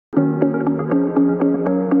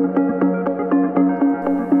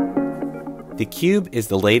The CUBE is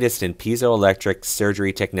the latest in piezoelectric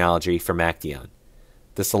surgery technology from Acteon.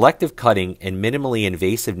 The selective cutting and minimally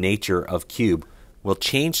invasive nature of CUBE will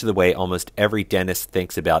change the way almost every dentist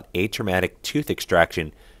thinks about atraumatic tooth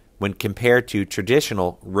extraction when compared to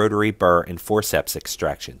traditional rotary burr and forceps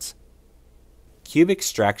extractions. CUBE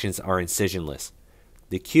extractions are incisionless.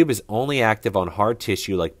 The CUBE is only active on hard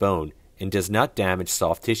tissue like bone and does not damage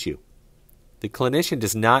soft tissue. The clinician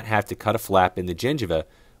does not have to cut a flap in the gingiva,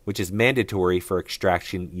 which is mandatory for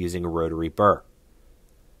extraction using a rotary burr.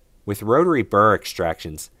 With rotary burr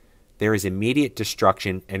extractions, there is immediate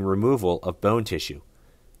destruction and removal of bone tissue.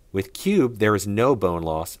 With CUBE, there is no bone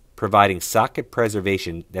loss, providing socket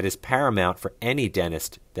preservation that is paramount for any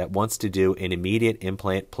dentist that wants to do an immediate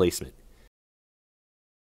implant placement.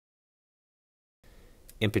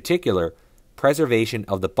 In particular, preservation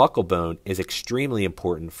of the buccal bone is extremely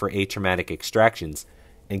important for atraumatic extractions,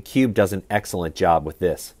 and CUBE does an excellent job with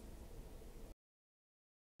this.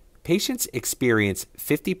 Patients experience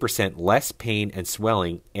 50% less pain and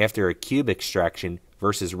swelling after a CUBE extraction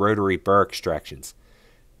versus rotary burr extractions.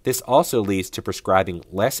 This also leads to prescribing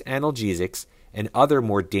less analgesics and other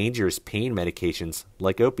more dangerous pain medications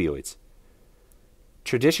like opioids.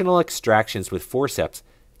 Traditional extractions with forceps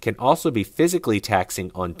can also be physically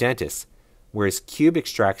taxing on dentists, whereas CUBE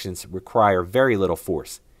extractions require very little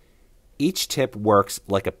force. Each tip works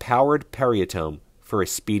like a powered periotome for a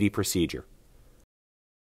speedy procedure.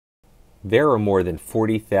 There are more than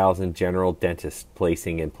 40,000 general dentists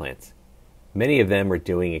placing implants. Many of them are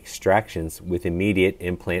doing extractions with immediate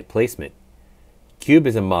implant placement. CUBE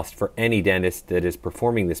is a must for any dentist that is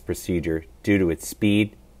performing this procedure due to its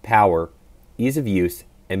speed, power, ease of use,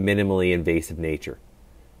 and minimally invasive nature.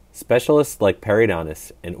 Specialists like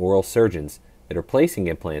periodontists and oral surgeons that are placing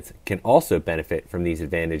implants can also benefit from these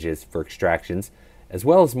advantages for extractions, as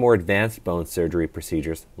well as more advanced bone surgery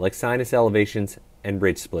procedures like sinus elevations and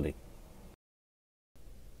bridge splitting.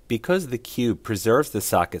 Because the CUBE preserves the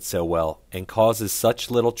socket so well and causes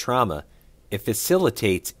such little trauma, it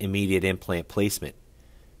facilitates immediate implant placement.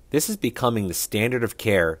 This is becoming the standard of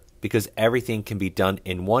care because everything can be done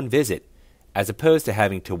in one visit, as opposed to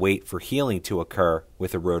having to wait for healing to occur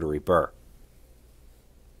with a rotary burr.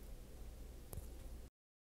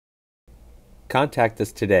 Contact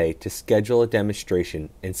us today to schedule a demonstration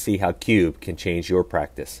and see how CUBE can change your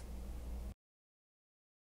practice.